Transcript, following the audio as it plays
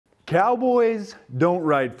Cowboys don't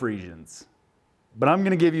ride Friesians, but I'm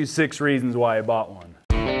going to give you 6 reasons why I bought one.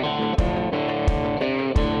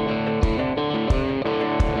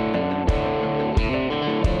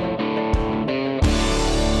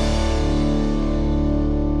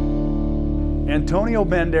 Antonio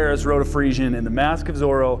Banderas rode a Friesian in The Mask of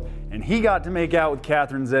Zorro, and he got to make out with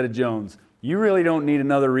Catherine Zeta-Jones. You really don't need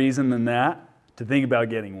another reason than that to think about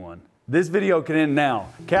getting one. This video can end now.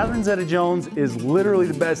 Catherine Zeta-Jones is literally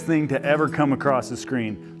the best thing to ever come across the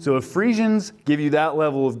screen. So if Friesians give you that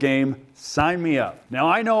level of game, sign me up. Now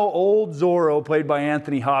I know old Zorro, played by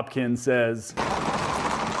Anthony Hopkins, says,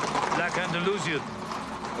 Black Andalusian,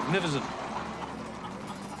 magnificent.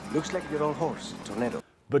 Looks like your old horse, Tornado.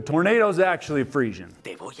 But Tornado's actually a Friesian.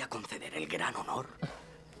 Te voy a conceder el gran honor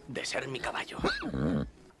de ser mi caballo.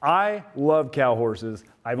 I love cow horses.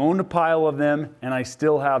 I've owned a pile of them, and I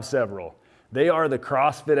still have several. They are the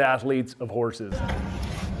CrossFit athletes of horses.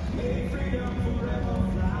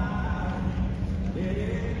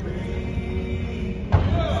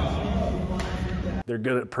 They're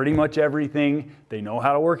good at pretty much everything. They know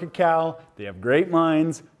how to work a cow. They have great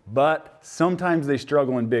minds, but sometimes they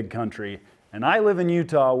struggle in big country. And I live in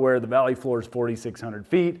Utah, where the valley floor is 4,600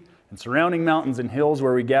 feet. And surrounding mountains and hills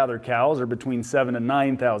where we gather cows are between 7,000 and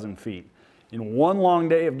 9,000 feet. In one long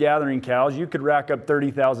day of gathering cows, you could rack up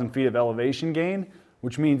 30,000 feet of elevation gain,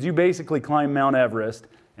 which means you basically climb Mount Everest.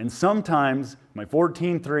 And sometimes my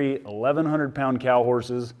 14.3, 1,100-pound cow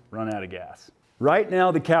horses run out of gas. Right now,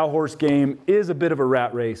 the cow horse game is a bit of a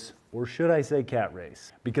rat race, or should I say cat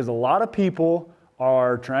race, because a lot of people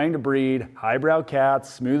are trying to breed highbrow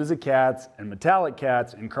cats, smooth as a cat's, and metallic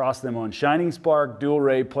cats and cross them on Shining Spark, Dual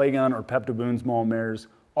Ray, Playgun, or Pepto-Boone small mares,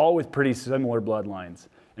 all with pretty similar bloodlines.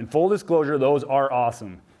 In full disclosure, those are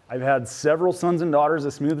awesome. I've had several sons and daughters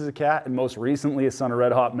as smooth as a cat, and most recently a son of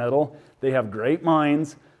Red Hot Metal. They have great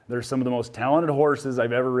minds. They're some of the most talented horses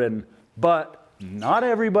I've ever ridden. But not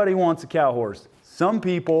everybody wants a cow horse. Some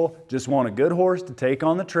people just want a good horse to take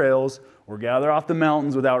on the trails or gather off the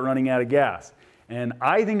mountains without running out of gas. And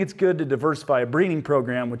I think it's good to diversify a breeding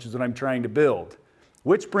program, which is what I'm trying to build.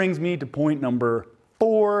 Which brings me to point number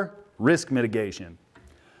 4, risk mitigation.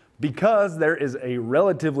 Because there is a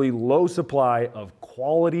relatively low supply of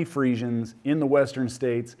quality Friesians in the western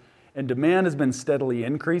states, and demand has been steadily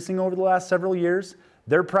increasing over the last several years,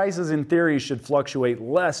 their prices in theory should fluctuate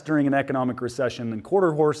less during an economic recession than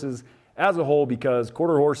quarter horses as a whole, because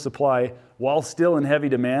quarter horse supply, while still in heavy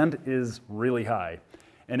demand, is really high.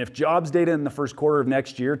 And if jobs data in the first quarter of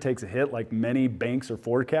next year takes a hit like many banks are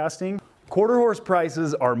forecasting, quarter horse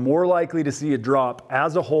prices are more likely to see a drop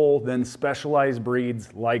as a whole than specialized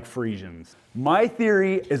breeds like Friesians. My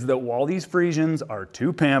theory is that while these Friesians are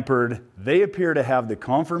too pampered, they appear to have the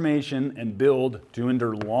conformation and build to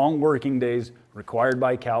endure long working days required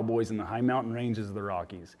by cowboys in the high mountain ranges of the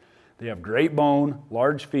Rockies. They have great bone,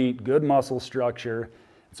 large feet, good muscle structure.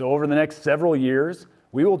 So over the next several years,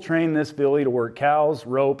 we will train this filly to work cows,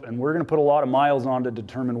 rope, and we're going to put a lot of miles on to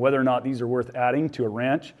determine whether or not these are worth adding to a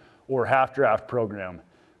ranch or half-draft program.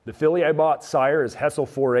 The filly I bought sire is Hessel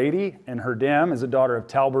 480, and her dam is a daughter of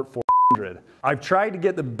Talbert 400. I've tried to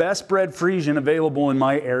get the best bred Friesian available in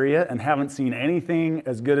my area and haven't seen anything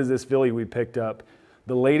as good as this filly we picked up.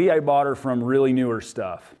 The lady I bought her from really knew her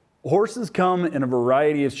stuff. Horses come in a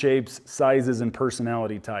variety of shapes, sizes, and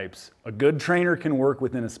personality types. A good trainer can work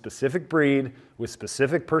within a specific breed with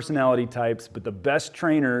specific personality types, but the best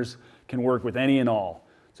trainers can work with any and all.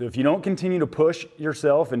 So if you don't continue to push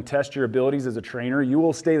yourself and test your abilities as a trainer, you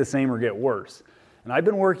will stay the same or get worse. And I've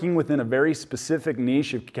been working within a very specific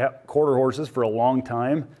niche of quarter horses for a long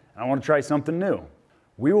time, and I want to try something new.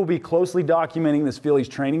 We will be closely documenting this filly's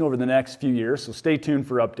training over the next few years, so stay tuned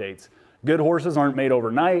for updates. Good horses aren't made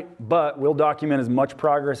overnight, but we'll document as much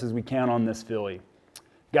progress as we can on this filly.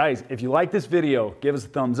 Guys, if you like this video, give us a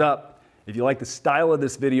thumbs up. If you like the style of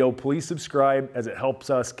this video, please subscribe, as it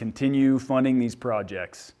helps us continue funding these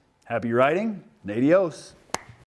projects. Happy riding, and adios.